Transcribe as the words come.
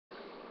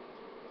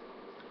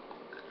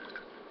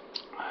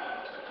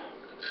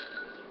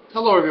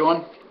Hello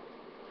everyone.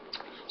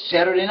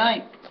 Saturday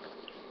night.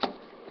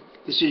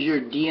 This is your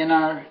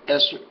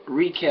DNRS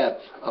recap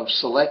of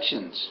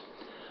selections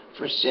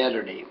for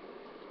Saturday,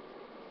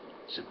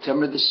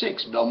 September the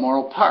 6th,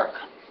 Balmoral Park.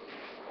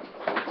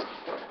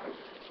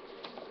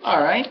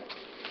 Alright,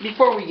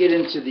 before we get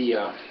into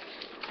the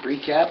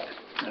recap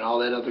and all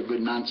that other good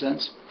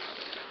nonsense,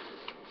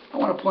 I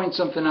want to point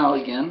something out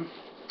again.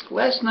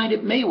 Last night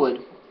at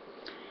Maywood,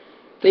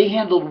 they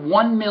handled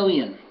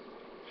 $1,031,225.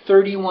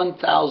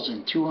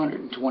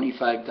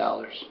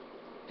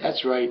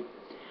 That's right.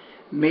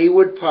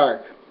 Maywood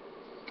Park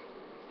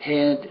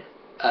had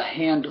a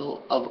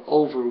handle of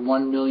over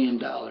 $1 million.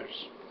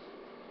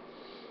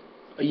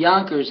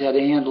 Yonkers had a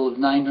handle of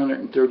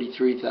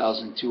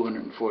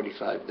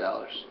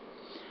 $933,245.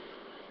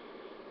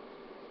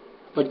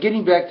 But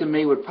getting back to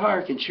Maywood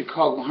Park and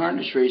Chicago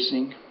harness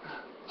racing,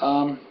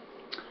 I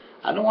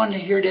don't want to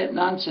hear that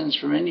nonsense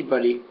from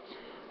anybody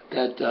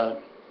that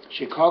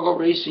Chicago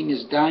racing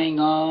is dying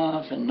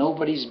off and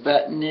nobody's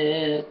betting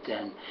it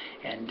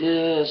and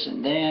this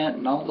and that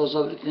and all those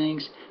other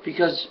things,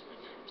 because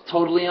it's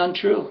totally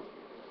untrue.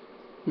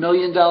 $1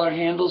 million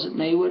handles at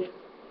Maywood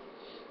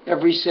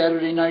every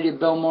Saturday night at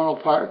Balmoral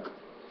Park,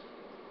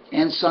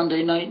 and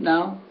Sunday night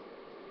now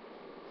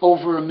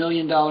over $1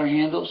 million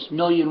handles,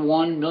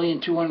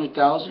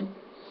 $1,001,200,000.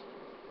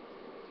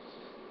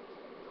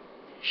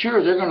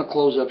 Sure, they're going to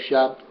close up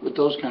shop with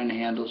those kind of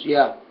handles.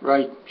 Yeah,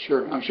 right,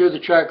 sure. I'm sure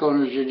the track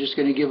owners are just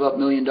going to give up $1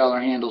 million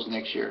handles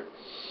next year,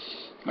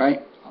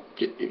 right?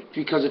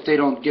 Because if they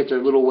don't get their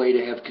little way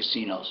to have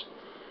casinos,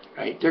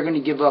 right? They're going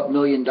to give up $1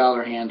 million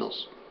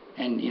handles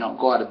and, you know,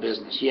 go out of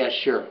business. Yeah,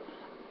 sure.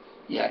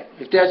 Yeah,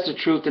 if that's the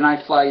truth, then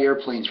I fly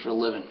airplanes for a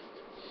living,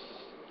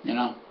 you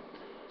know?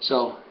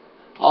 So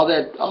all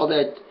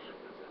that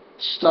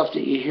stuff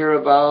that you hear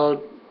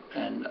about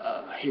and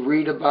you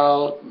read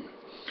about,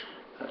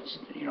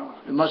 you know,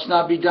 it must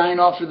not be dying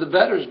off for the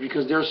bettors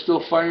because they're still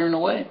firing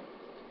away.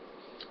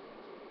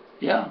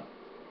 Yeah.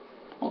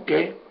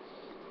 Okay.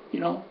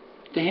 You know,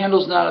 the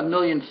handle's not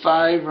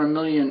 $1,500,000 or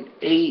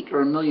 $1,800,000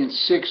 or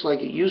 $1,600,000 like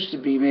it used to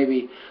be,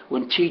 maybe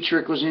when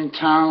T-Trick was in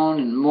town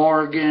and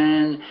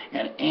Morgan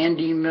and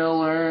Andy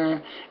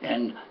Miller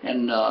and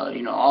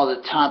you know, all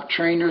the top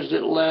trainers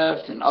that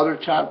left and other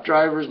top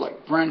drivers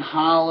like Brent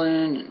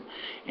Holland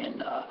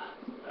and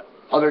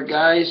other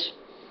guys.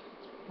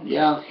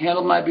 Yeah,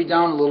 handle might be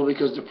down a little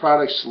because the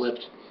product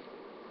slipped,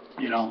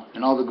 you know,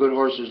 and all the good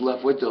horses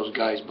left with those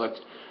guys. But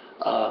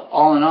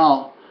all in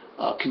all,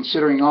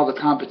 considering all the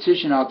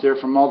competition out there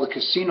from all the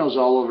casinos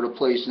all over the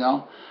place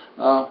now,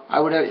 I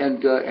would have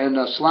and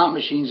slot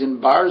machines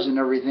and bars and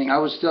everything, I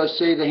would still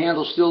say the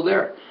handle's still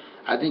there.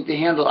 I think the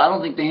handle. I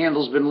don't think the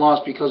handle's been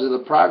lost because of the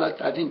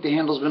product. I think the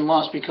handle's been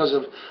lost because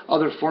of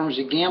other forms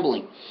of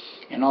gambling.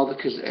 And all the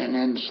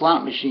and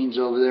slot machines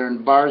over there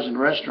and bars and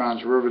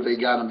restaurants wherever they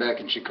got them back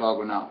in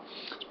Chicago now.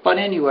 But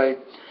anyway,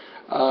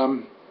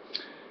 I'm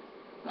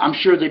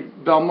sure the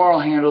Balmoral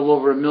handled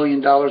over $1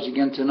 million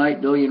again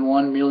tonight,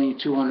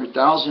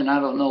 $1,001,200,000. I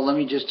don't know. Let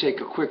me just take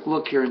a quick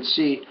look here and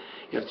see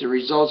if the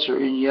results are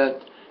in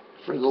yet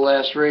for the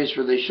last race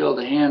where they show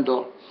the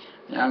handle.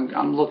 And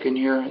I'm looking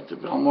here at the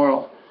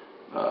Balmoral.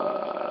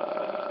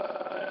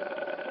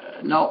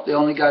 Nope, they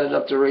only got it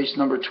up to race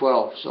number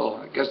 12, so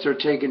I guess they're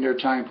taking their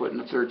time putting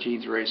the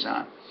 13th race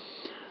on.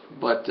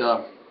 But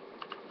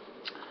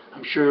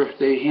I'm sure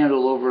they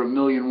handle over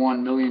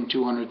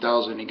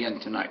 $1,001,200,000 again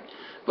tonight.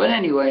 But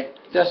anyway,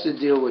 that's the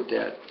deal with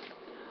that.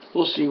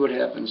 We'll see what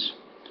happens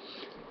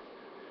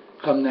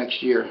come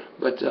next year.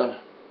 But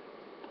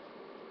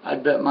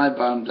I'd bet my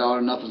bottom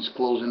dollar nothing's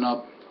closing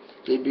up.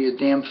 They'd be a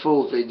damn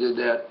fool if they did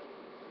that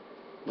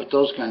with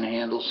those kind of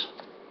handles.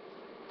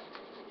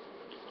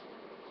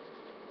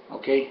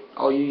 Okay,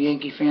 all you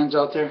Yankee fans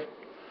out there,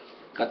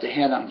 got the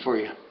hat on for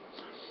you.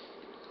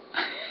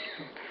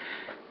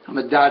 I'm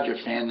a Dodger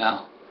fan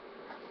now.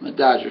 I'm a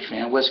Dodger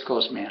fan, West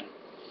Coast man.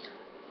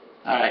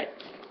 Alright,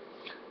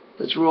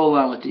 let's roll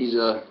on with these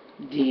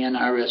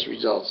DNRS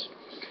results.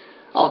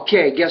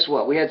 Okay, guess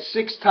what? We had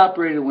 6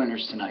 top-rated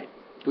winners tonight.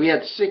 We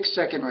had 6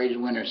 second-rated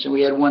winners, and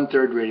we had 1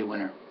 third-rated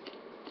winner.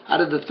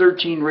 Out of the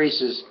 13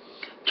 races,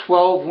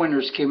 12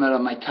 winners came out of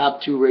my top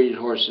 2 rated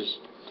horses.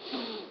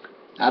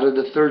 Out of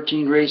the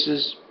 13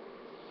 races,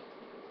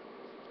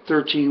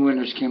 13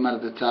 winners came out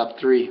of the top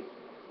 3.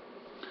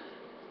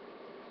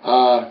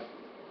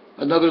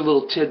 Another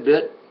little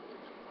tidbit.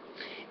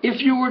 If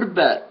you were to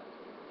bet,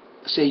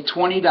 say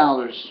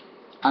 $20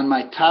 on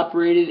my top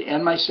rated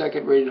and my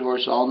second rated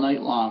horse all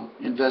night long,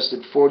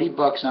 invested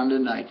 $40 on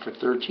tonight for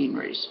 13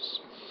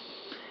 races,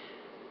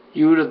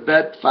 you would have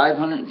bet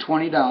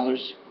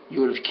 $520,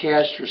 you would have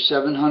cashed for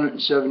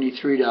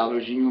 $773,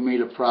 and you made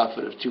a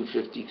profit of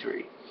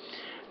 $253.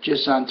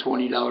 Just on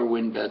 $20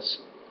 win bets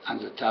on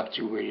the top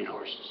 2 rated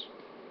horses.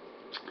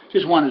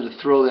 Just wanted to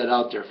throw that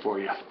out there for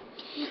you,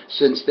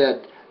 since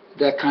that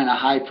kind of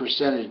high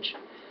percentage,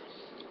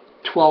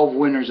 12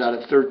 winners out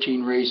of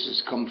 13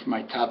 races, come from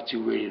my top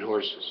 2 rated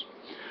horses.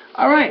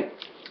 All right,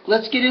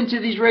 let's get into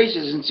these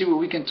races and see what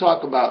we can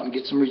talk about and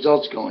get some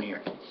results going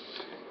here.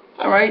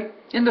 All right,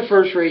 In the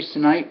first race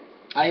tonight,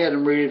 I had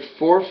him rated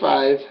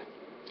 4-5,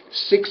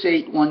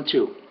 6-8,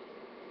 1-2.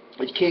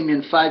 It came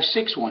in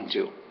 5-6,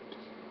 1-2.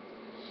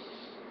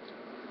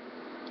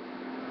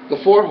 The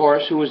 4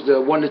 horse, who was the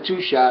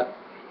 1-2 shot,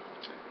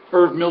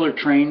 Irv Miller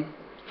trained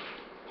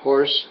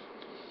horse,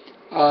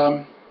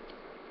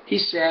 he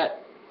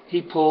sat,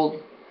 he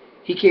pulled,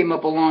 he came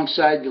up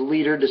alongside the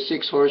leader, the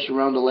 6 horse,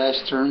 around the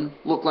last turn.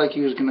 Looked like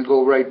he was going to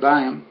go right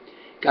by him.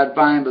 Got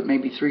by him, but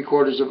maybe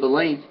 3/4 of a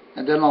length.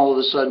 And then all of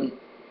a sudden,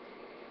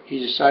 he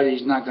decided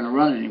he's not going to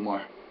run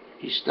anymore.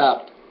 He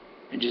stopped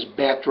and just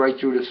backed right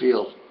through the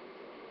field,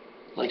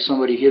 like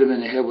somebody hit him in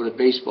the head with a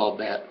baseball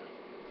bat.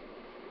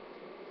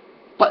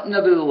 But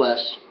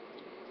nevertheless,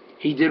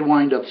 he did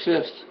wind up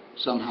 5th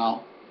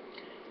somehow.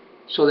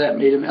 So that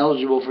made him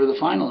eligible for the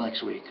final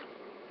next week.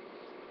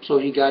 So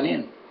he got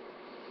in.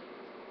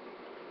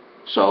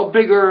 So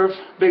Big Irv,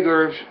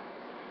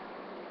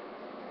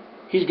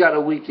 he's got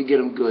a week to get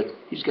him good.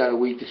 He's got a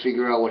week to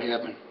figure out what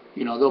happened.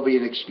 You know, there'll be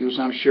an excuse,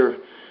 I'm sure.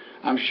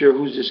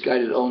 Who's this guy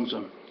that owns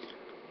them?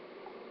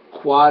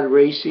 Quade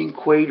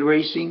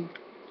Racing.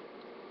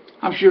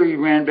 I'm sure he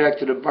ran back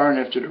to the barn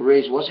after the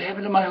race. What's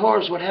happened to my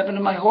horse? What happened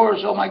to my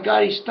horse? Oh my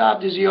God, he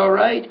stopped. Is he all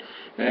right?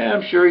 Yeah,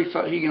 I'm sure he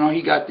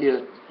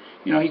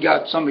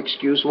got some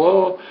excuse.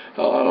 Well, I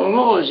don't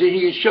know.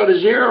 He shut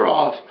his ear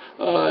off.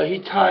 He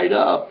tied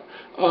up.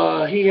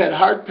 He had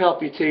heart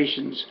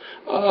palpitations.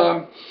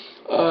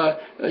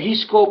 He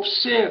scoped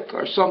sick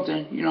or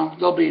something. You know,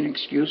 there'll be an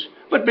excuse.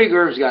 But Big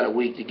Irv's got a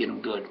week to get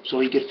him good, so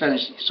he could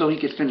finish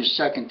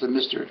second to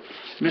Mr.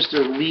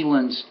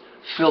 Leland's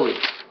filly.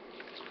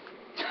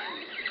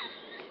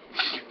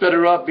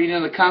 Better off being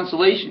in the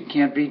consolation.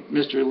 Can't beat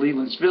Mr.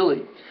 Leland's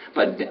filly.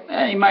 But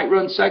he might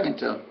run second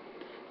to him.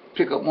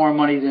 Pick up more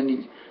money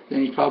than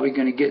he's probably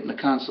going to get in the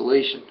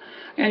consolation.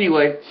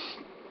 Anyway,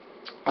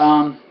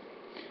 the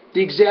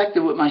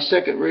exacta with my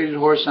second rated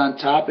horse on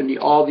top and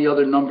all the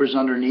other numbers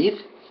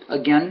underneath,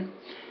 again,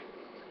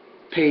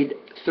 paid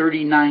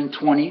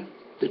 $39.20.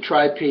 The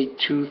Tri paid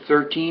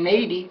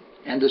 $213.80,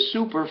 and the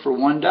Super for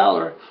 $1,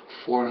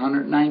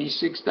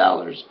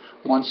 $496.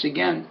 Once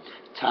again,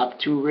 top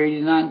 2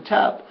 rated on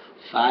top,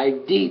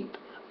 5 deep,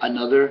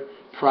 another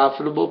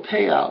profitable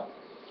payout.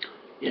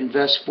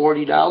 Invest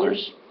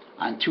 $40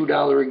 on $2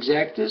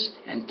 exactas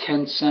and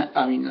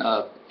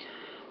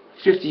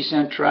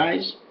 50-cent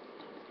tries,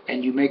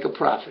 and you make a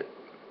profit.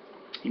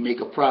 You make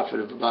a profit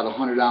of about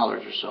 $100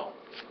 or so.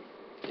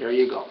 There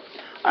you go.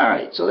 All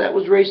right, so that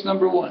was race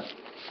number 1.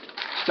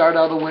 Start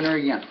out a winner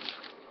again.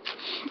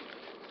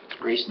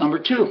 Race number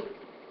 2.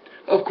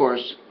 Of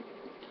course,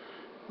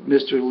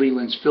 Mr.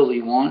 Leland's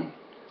filly won,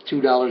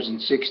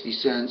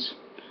 $2.60.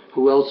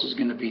 Who else is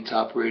going to be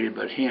top rated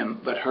but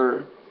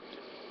her?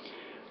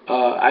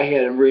 I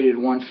had him rated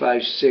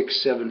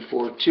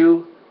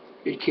 156,742.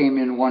 It came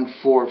in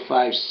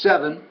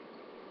 145,7.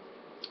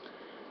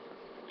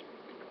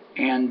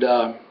 And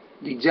the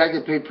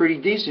exacta paid pretty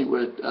decent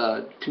with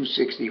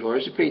 260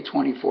 horse. It paid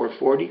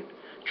 24.40.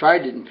 Tri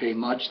didn't pay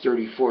much,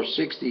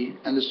 34.60,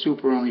 and the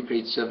Super only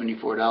paid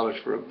 $74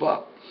 for a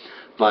buck.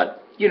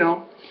 But you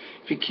know,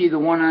 if you key the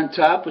one on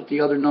top with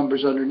the other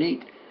numbers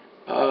underneath,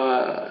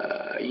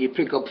 you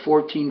pick up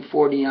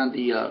 14.40 on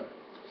the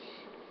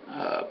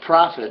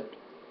profit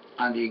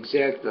on the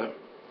exacta,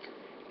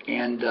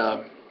 and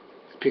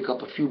pick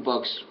up a few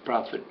bucks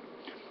profit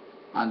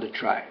on the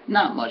Tri.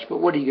 Not much, but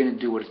what are you going to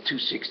do with a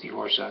 260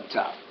 horse on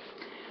top?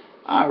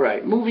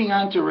 Alright, moving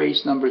on to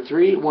race number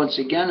 3. Once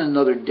again,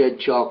 another dead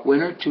chalk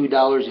winner,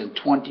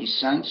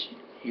 $2.20.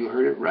 You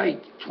heard it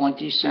right,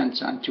 20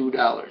 cents on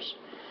 $2.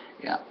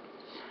 Yeah.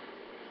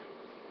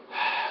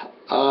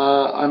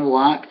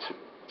 Unlocked.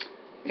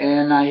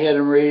 And I had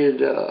him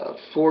rated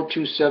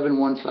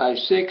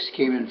 427,156.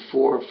 Came in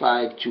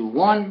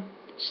 4,521.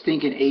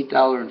 Stinking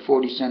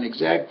 $8.40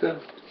 exacta.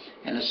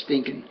 And a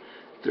stinking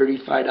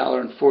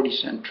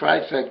 $35.40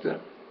 trifecta.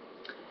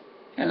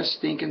 And a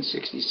stinking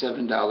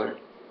 $67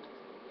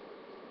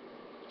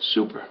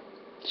 Super.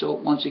 So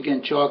once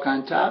again, chalk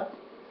on top.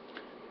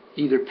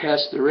 Either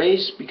pass the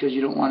race because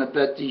you don't want to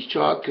bet these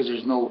chalk because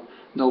there's no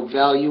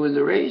value in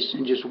the race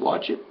and just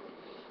watch it,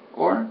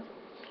 or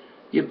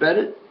you bet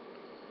it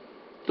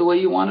the way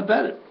you want to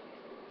bet it.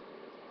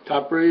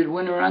 Top rated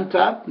winner on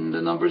top and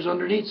the numbers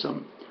underneath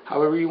some,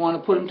 however you want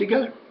to put them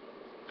together.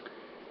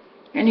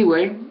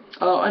 Anyway,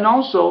 and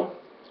also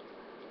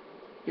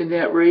in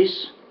that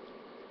race,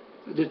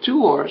 the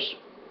 2 horse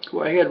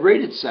who I had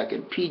rated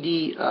second,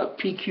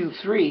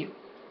 PQ3,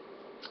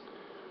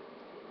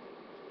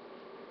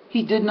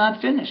 he did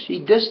not finish. He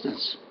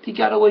distanced. He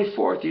got away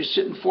 4th. He was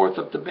sitting 4th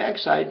up the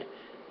backside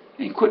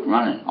and quit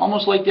running.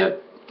 Almost like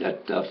that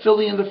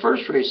filly in the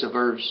first race of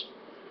Irv's.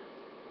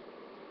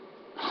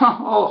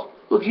 Oh,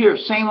 look here.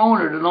 Same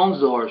owner that owns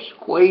the horse.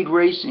 Quade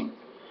Racing,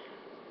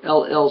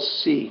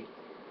 LLC.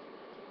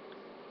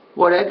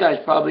 Boy, that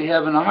guy's probably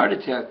having a heart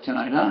attack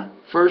tonight, huh?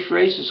 First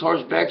race, his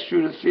horse backs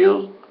through the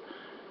field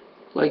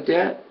like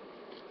that.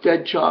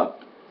 Dead chalk.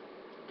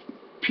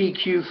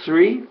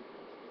 PQ3.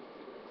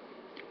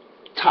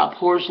 Top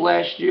horse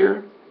last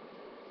year.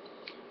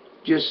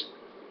 Just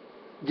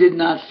did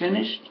not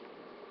finish.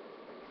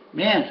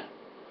 Man,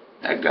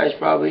 that guy's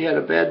probably had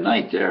a bad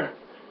night there.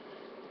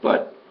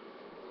 But,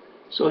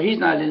 so he's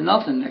not in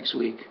nothing next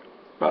week.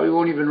 Probably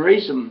won't even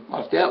race him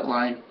off that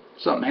line.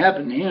 Something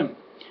happened to him.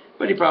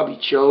 But he probably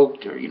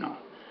choked or,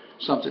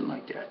 something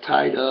like that.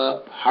 Tied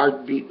up,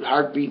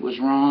 heartbeat was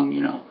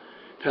wrong,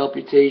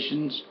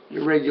 palpitations,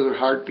 irregular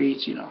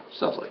heartbeats,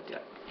 stuff like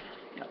that.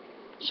 Yeah.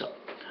 So,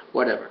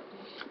 whatever.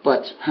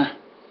 But,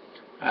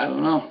 I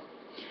don't know.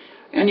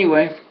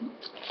 Anyway,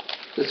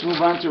 let's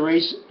move on to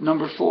race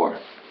number 4.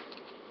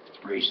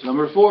 Race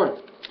number 4.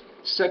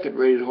 Second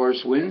rated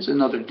horse wins,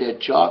 another dead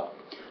chalk,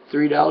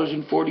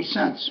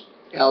 $3.40.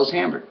 Al's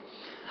Hammered.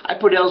 I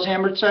put Al's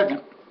Hammered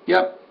second.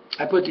 Yep,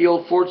 I put the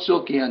old Fort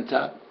Silky on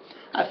top.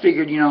 I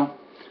figured,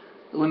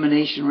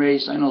 elimination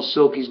race, I know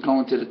Silky's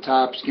going to the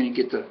top, he's going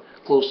to get the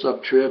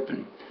close-up trip,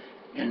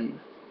 and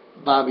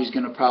Bobby's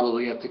going to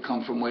probably have to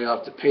come from way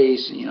off the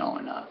pace, and he's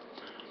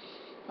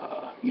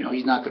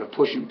not going to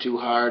push him too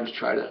hard to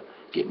try to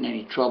get in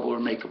any trouble or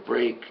make a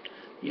break,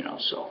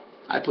 so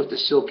I put the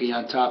Silky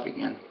on top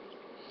again.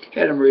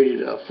 Had him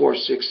rated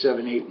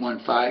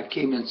 4.67815,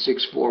 came in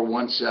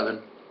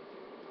 6.417.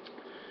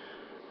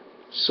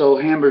 So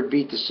Hammered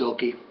beat the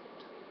Silky.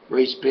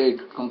 Race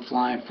big, come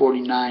flying,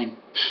 49.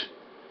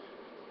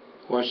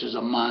 Horse is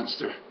a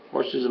monster.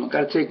 I've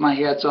got to take my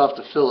hats off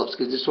to Phillips,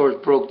 because this horse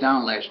broke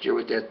down last year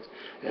with that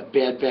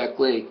bad back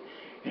leg.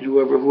 And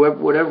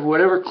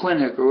whatever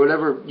clinic or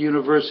whatever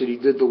university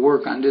did the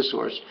work on this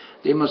horse,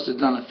 they must have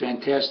done a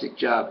fantastic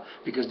job,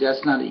 because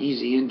that's not an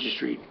easy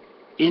injury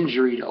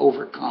to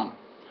overcome.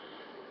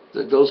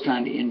 Those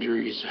kind of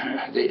injuries,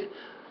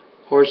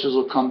 horses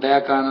will come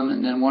back on them,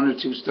 and then 1 or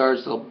 2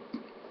 starts they'll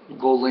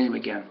go lame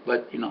again.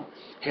 But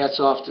hats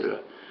off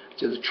to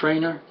the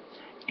trainer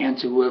and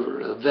to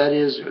whoever the vet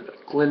is or the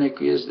clinic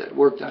is that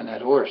worked on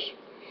that horse.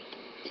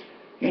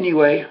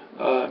 Anyway,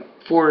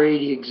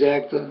 480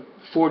 exacta,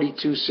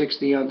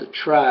 42.60 on the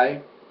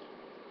try,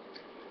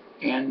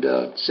 and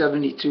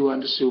 72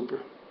 on the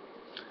super.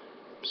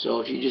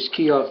 So if you just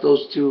key off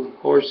those 2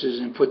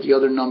 horses and put the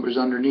other numbers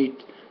underneath,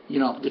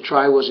 the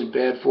try wasn't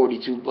bad,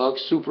 $42.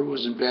 Super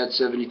wasn't bad,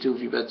 72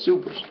 if you bet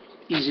supers.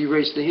 Easy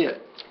race to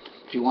hit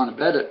if you want to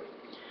bet it.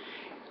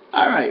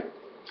 Alright,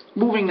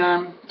 moving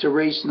on to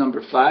race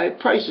number 5.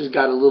 Prices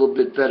got a little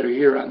bit better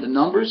here on the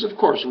numbers. Of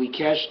course, we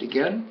cashed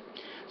again.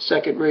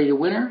 Second rated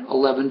winner,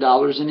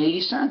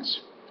 $11.80.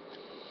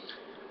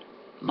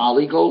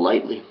 Molly Go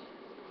Lightly.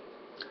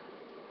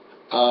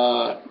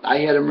 I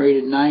had him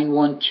rated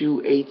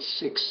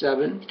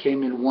 912867,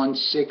 came in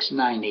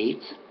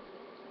 1698.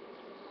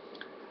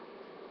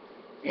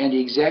 And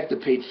the exacta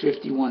paid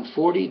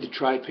 $51.40, the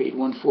try paid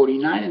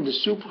 $149, and the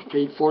super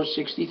paid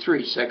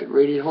 $463. Second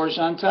rated horse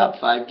on top,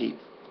 5 deep.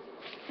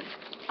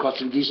 Caught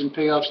some decent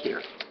payoffs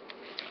there.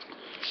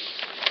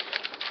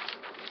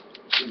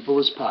 Simple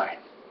as pie.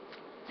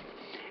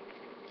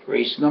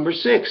 Race number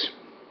 6.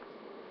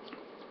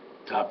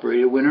 Top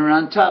rated winner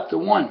on top, the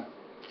 1,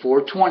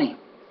 $420.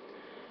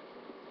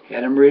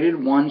 Had him rated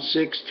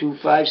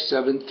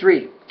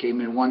 162573. Came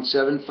in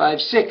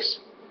 1756.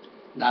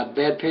 Not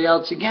bad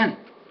payouts again.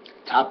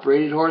 Top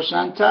rated horse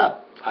on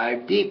top,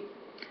 5 deep.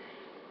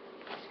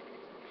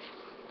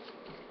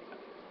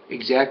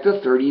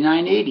 Exacta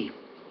 $39.80.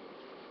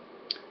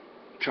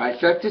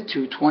 Trifecta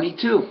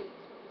 $222.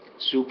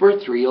 Super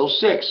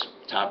 $306.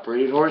 Top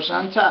rated horse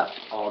on top.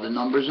 All the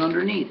numbers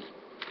underneath.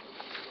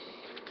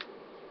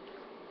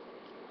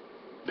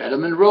 Bet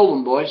 'em and roll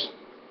 'em, boys.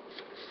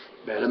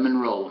 Bet 'em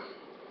and roll 'em.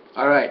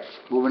 Alright,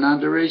 moving on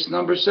to race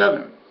number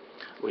 7.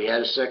 We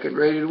had a second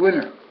rated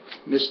winner,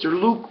 Mr.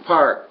 Luke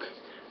Park.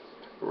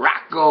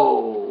 Rick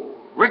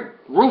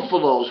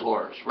Ruffalo's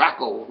horse.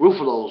 Rocco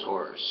Ruffalo's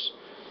horse.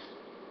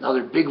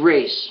 Another big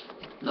race.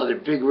 Another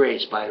big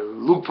race by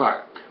Luke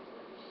Park.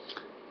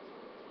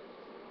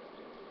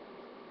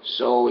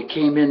 So it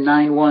came in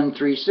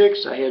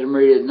 9136. I had him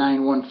rated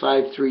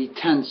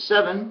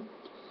 9153.107.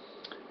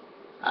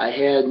 I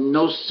had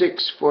no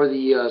 6 for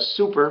the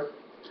super.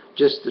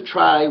 Just the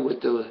try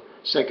with the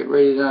second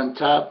rated on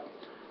top.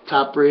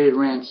 Top rated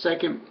ran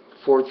second.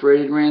 Fourth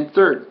rated ran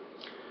third.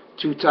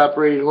 2 top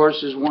rated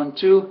horses won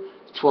 2.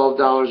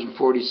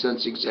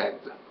 $12.40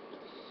 exacta.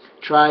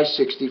 Try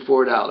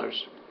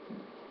 $64.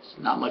 It's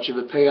not much of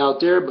a payout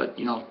there, but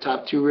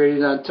top 2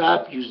 rated on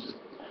top. Use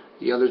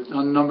the other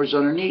numbers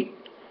underneath.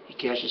 You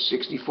cash a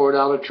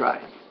 $64 try.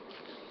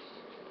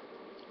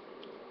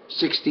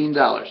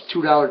 $16.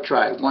 $2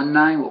 try.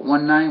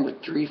 1-9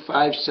 with 3,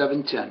 5,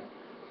 7, 10.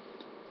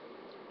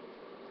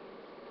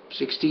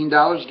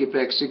 $16, get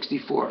back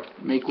 64.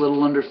 Make a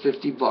little under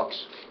 50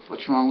 bucks.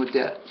 What's wrong with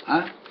that?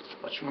 Huh?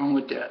 What's wrong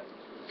with that?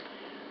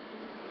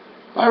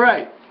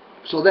 Alright,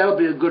 so that'll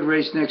be a good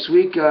race next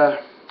week for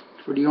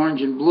the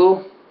orange and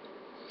blue.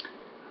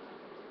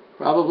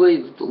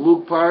 Probably the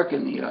Luke Park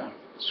and the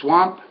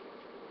Swamp.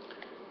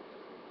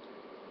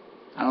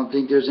 I don't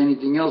think there's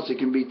anything else that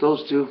can beat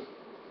those 2.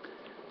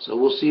 So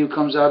we'll see who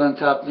comes out on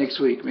top next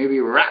week. Maybe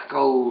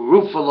Rocco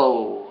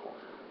Ruffalo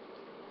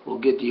will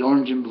get the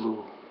orange and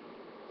blue.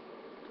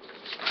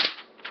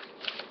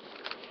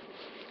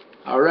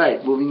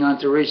 Alright, moving on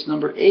to race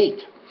number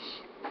 8.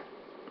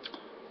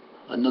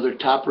 Another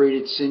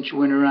top-rated cinch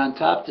winner on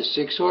top, the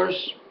 6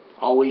 horse.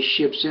 Always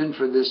ships in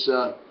for this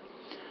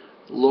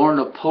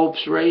Lorna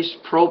Probst race.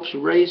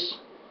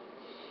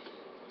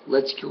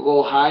 Let's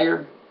Go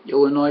Higher,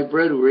 Illinois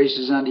bred, who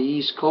races on the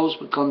East Coast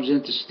but comes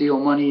in to steal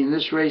money in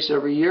this race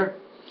every year.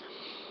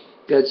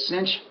 Dead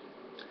cinch.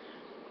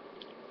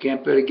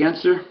 Can't bet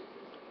against her.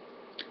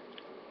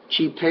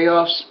 Cheap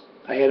payoffs.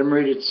 I had him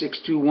rated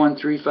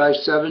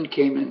 621,357.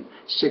 Came in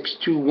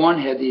 621.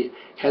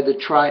 Had the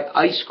try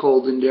ice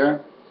cold in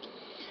there.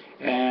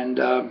 And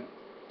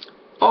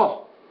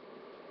oh,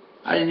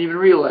 I didn't even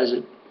realize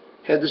it.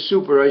 Had the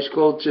super ice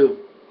cold too.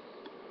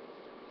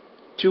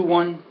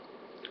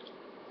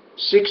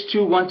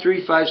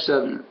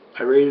 621,357.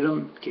 I rated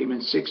him. Came in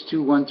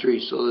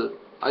 621,3. So the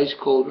ice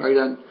cold right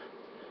on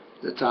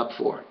the top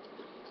 4.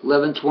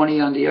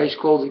 1120 on the ice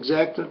cold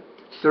exacta.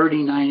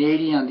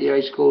 39.80 on the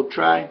ice cold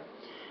try.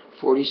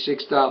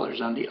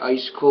 $46 on the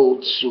ice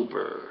cold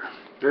super.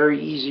 Very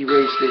easy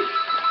race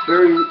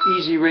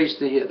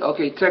to hit.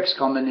 Okay, text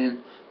coming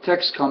in.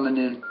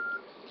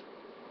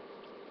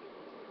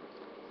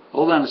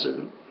 Hold on a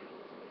second.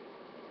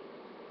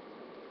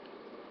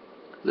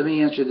 Let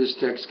me answer this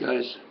text,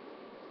 guys.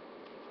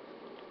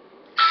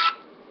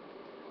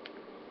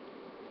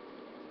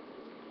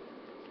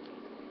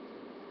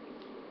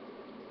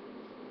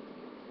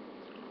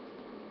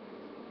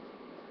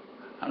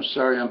 I'm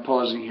sorry I'm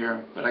pausing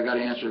here, but I got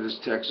to answer this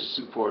text. It's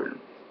important.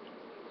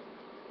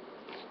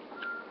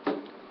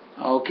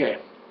 Okay,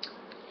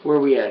 where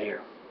are we at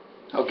here?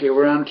 Okay,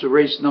 we're on to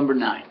race number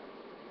 9.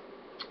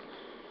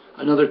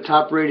 Another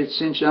top-rated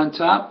cinch on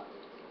top.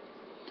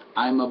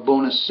 I'm a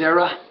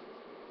Bonacera.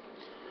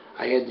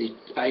 I had the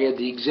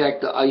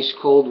exacta ice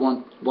cold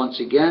one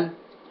once again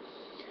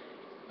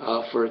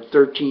for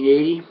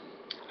 1380.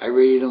 I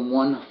rated him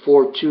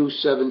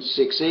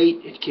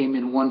 142,768. It came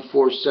in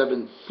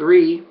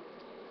 147,3.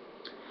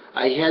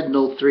 I had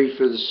no 3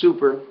 for the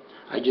super.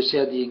 I just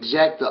had the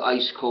exacta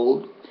ice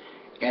cold,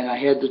 and I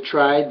had to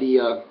try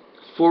the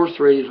 4th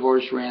rated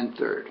horse ran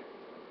 3rd.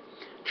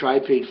 Try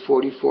paid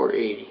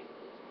 44.80.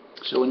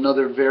 So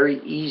another very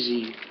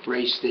easy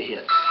race to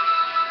hit.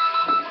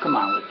 Come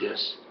on with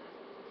this.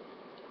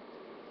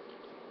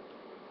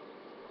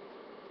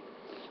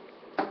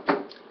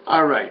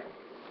 All right.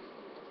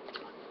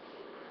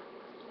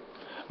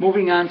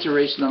 Moving on to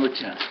race number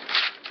 10.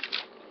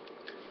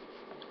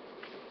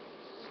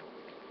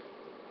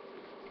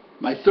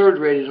 My 3rd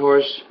rated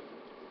horse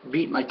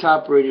beat my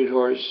top rated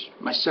horse.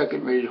 My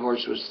 2nd rated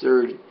horse was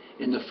 3rd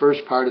in the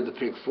first part of the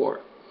pick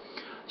 4.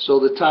 So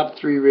the top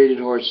 3 rated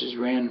horses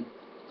ran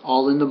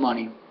all in the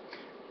money,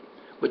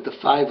 with the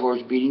 5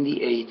 horse beating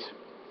the 8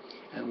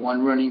 and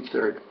 1 running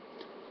 3rd.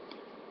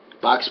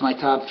 Box my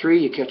top 3,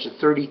 you catch a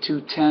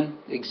 32.10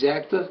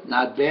 exacta,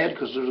 not bad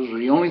because those were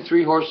the only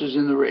 3 horses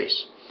in the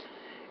race.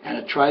 And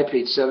a try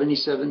paid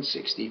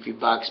 77.60 if you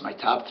box my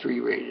top 3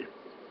 rated.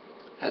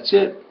 That's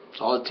it.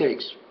 That's all it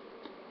takes.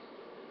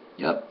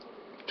 Yep,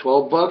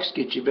 $12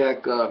 get you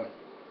back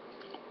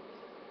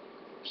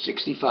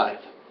 65.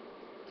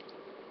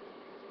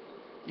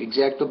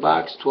 Exacta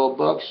box,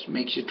 $12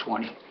 makes you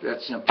 20.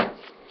 That's simple.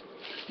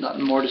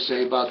 Nothing more to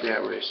say about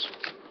that race.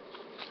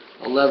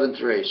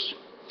 11th race.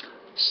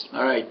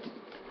 All right,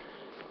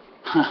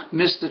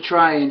 missed the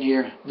try in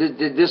here.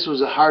 This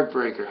was a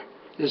heartbreaker.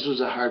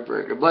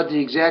 But the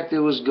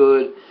exacta was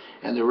good,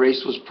 and the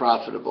race was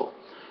profitable.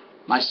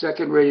 My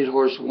 2nd rated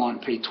horse won,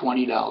 paid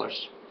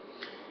 $20.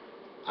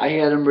 I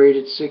had him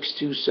rated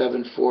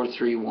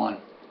 627,431.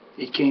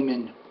 It came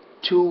in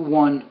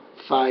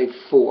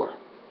 2154.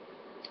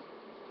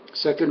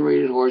 2nd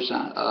rated horse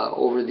on,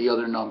 over the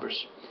other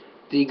numbers.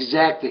 The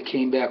exacta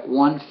came back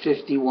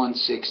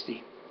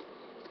 151.60.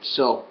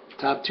 So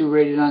top 2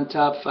 rated on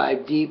top,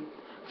 5 deep,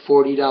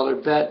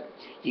 $40 bet.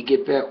 You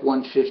get back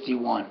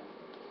 151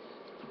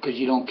 because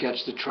you don't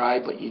catch the try,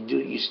 but you do.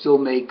 You still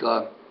make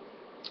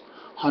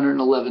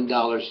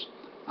 $111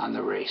 on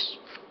the race.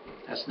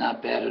 That's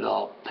not bad at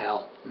all,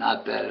 pal.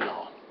 Not bad at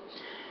all.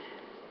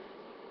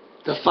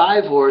 The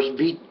 5 horse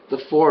beat the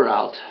 4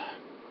 out,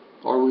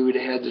 or we would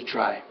have had the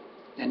try,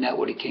 and that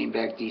would have came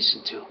back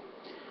decent too.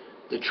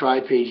 The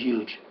try paid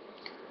huge.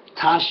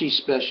 Tashi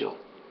Special,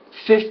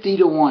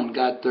 50-1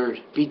 got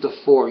 3rd, beat the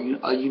 4,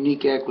 a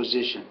unique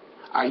acquisition.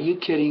 Are you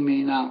kidding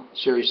me now?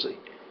 Seriously.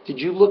 Did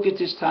you look at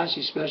this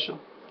Tashi Special?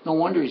 No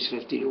wonder he's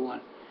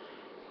 50-1.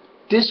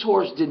 This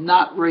horse did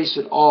not race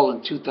at all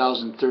in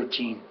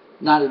 2013.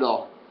 Not at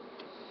all.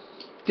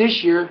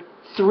 This year,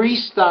 3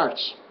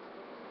 starts.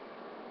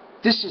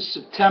 This is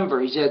September.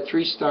 He's had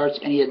 3 starts,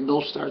 and he had no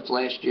starts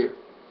last year.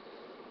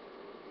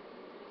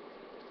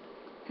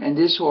 And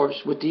this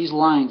horse, with these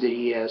lines that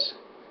he has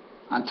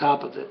on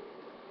top of it,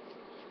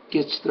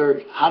 gets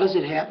 3rd. How does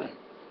it happen?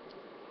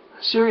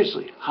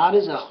 Seriously, how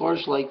does a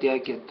horse like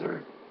that get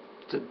 3rd?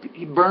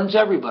 He burns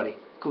everybody.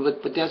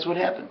 But that's what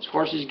happens.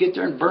 Horses get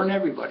there and burn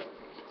everybody.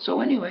 So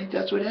anyway,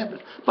 that's what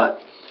happened. But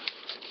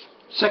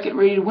 2nd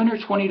rated winner,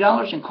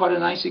 $20, and caught a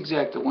nice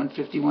exacta,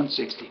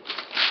 151.60.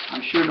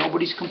 I'm sure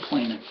nobody's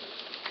complaining.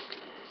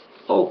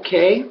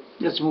 Okay,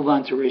 let's move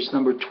on to race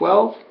number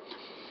 12.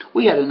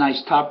 We had a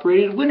nice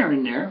top-rated winner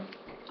in there,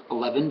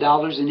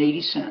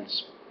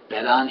 $11.80.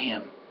 Bet on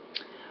him.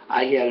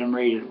 I had him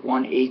rated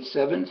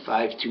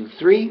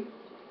 187523.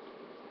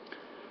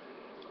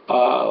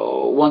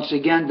 Once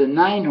again, the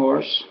 9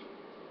 horse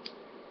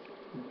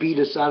beat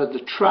us out of the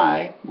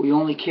try. We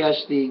only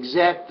cashed the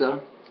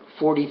exacta,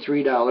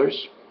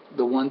 $43,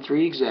 the 1-3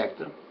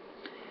 exacta,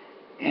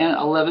 and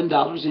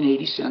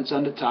 $11.80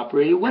 on the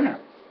top-rated winner.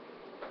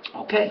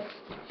 Okay,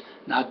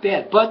 not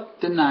bad. But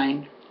the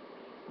 9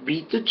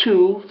 beat the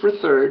 2 for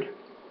third,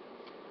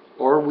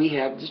 or we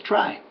have the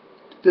try.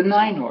 The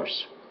 9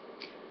 horse,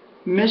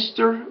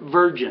 Mr.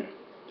 Virgin,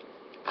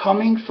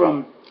 coming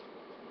from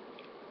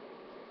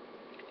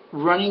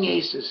Running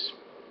Aces.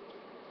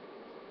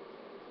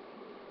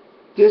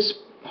 This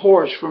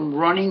horse from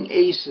Running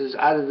Aces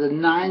out of the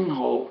 9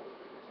 hole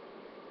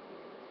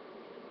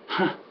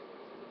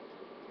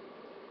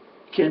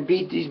can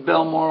beat these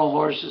Balmoral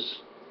horses.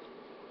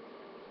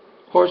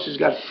 Horse has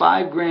got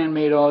 $5,000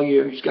 made all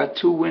year. He's got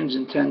 2 wins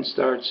in 10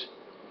 starts.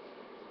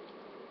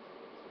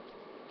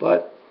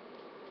 But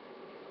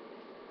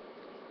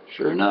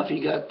sure enough, he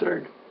got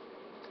third.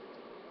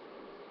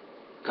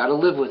 Got to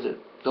live with it,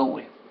 don't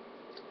we?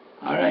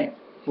 All right,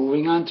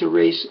 moving on to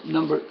race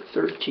number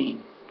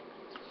 13.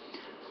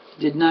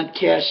 Did not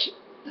cash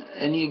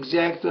any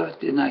exacta,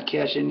 did not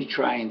cash any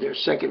trying there.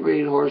 Second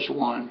rated horse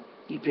won.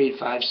 He paid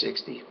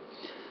 $5.60.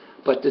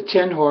 But the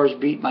 10 horse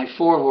beat my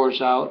 4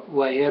 horse out,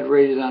 who I had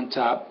rated on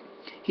top.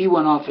 He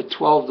went off at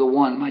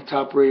 12-1, my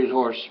top rated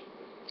horse.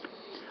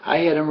 I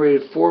had him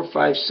rated 4,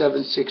 5,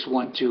 7, 6,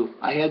 1, 2.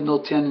 I had no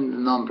 10 in the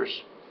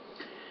numbers.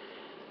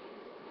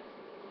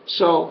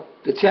 So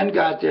the 10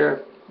 got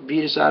there,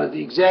 beat us out of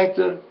the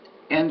exacta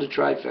and the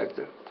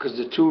trifecta, because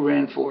the 2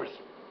 ran fourth.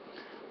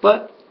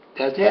 But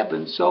that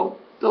happened, so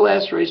the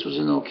last race was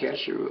a no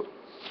casheroo.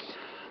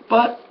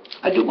 But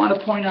I do want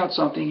to point out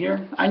something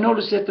here. I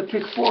noticed that the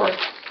pick 4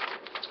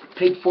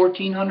 paid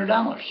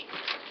 $1,400.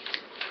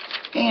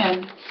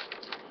 And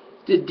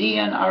the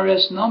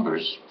DNRS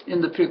numbers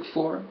in the pick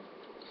 4,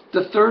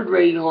 the 3rd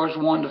rated horse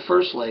won the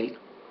first leg,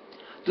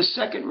 the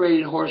 2nd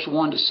rated horse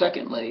won the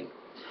 2nd leg,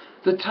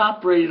 the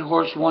top rated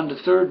horse won the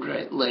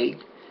 3rd leg,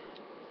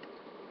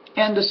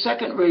 and the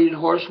 2nd rated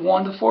horse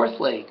won the 4th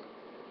leg.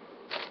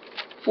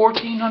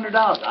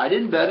 $1,400. I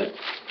didn't bet it.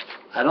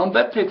 I don't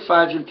bet pick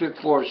 5s and pick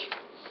 4s.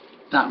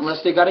 Not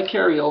unless they got a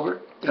carryover,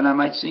 then I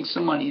might sink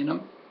some money in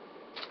them.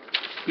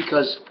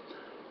 Because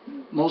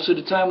most of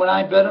the time when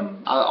I bet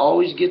them, I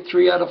always get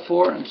 3 out of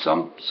 4, and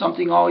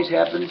something always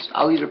happens.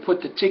 I'll either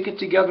put the ticket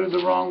together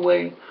the wrong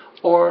way,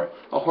 or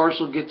a horse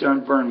will get there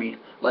and burn me.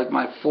 Like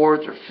my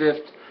 4th or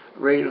 5th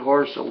rated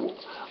horse will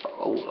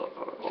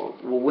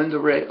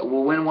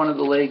win one of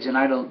the legs, and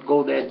I don't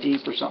go that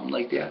deep or something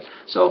like that.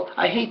 So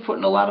I hate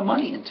putting a lot of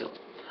money into it.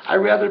 I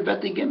rather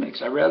bet the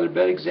gimmicks. I rather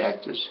bet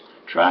exactas,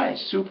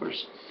 tries,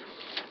 supers,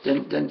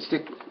 than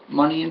stick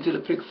money into the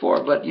pick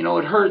 4. But you know,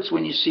 it hurts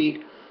when you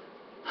see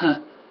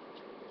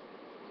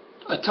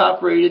a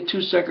top rated,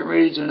 2 second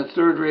rateds, and a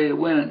 3rd rated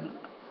win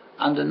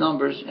on the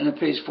numbers, and it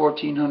pays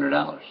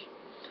 $1,400.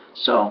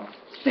 So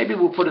maybe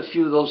we'll put a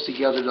few of those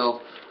together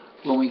though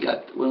when we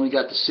got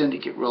the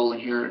syndicate rolling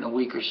here in a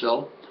week or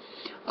so.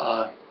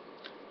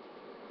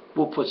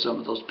 We'll put some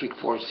of those pick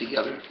 4s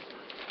together.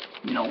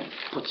 You know,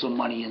 put some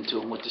money into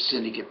them with the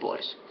syndicate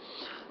boys.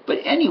 But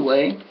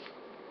anyway,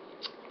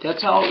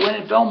 that's how it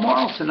went at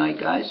Balmoral tonight,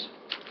 guys.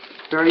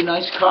 Very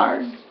nice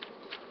card.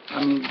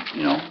 I mean,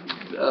 you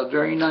know,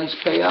 very nice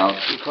payouts.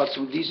 We caught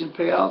some decent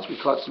payouts.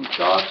 We caught some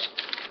chalks.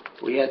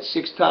 We had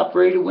 6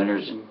 top-rated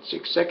winners and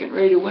 6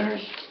 second-rated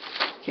winners.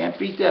 Can't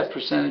beat that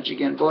percentage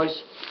again,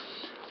 boys.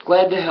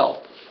 Glad to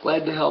help.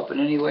 Glad to help in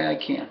any way I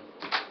can.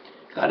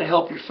 Got to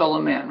help your fellow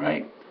man,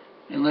 right?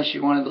 Unless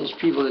you're one of those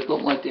people that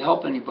don't like to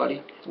help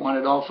anybody. You want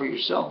it all for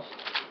yourself.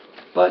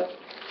 But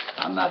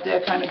I'm not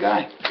that kind of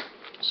guy.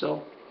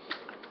 So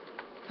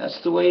that's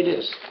the way it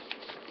is.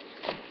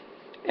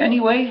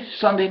 Anyway,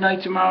 Sunday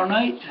night, tomorrow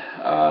night,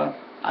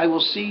 I will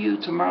see you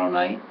tomorrow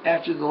night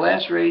after the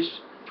last race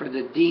for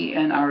the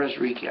DNRS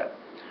recap.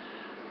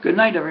 Good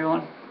night,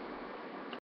 everyone.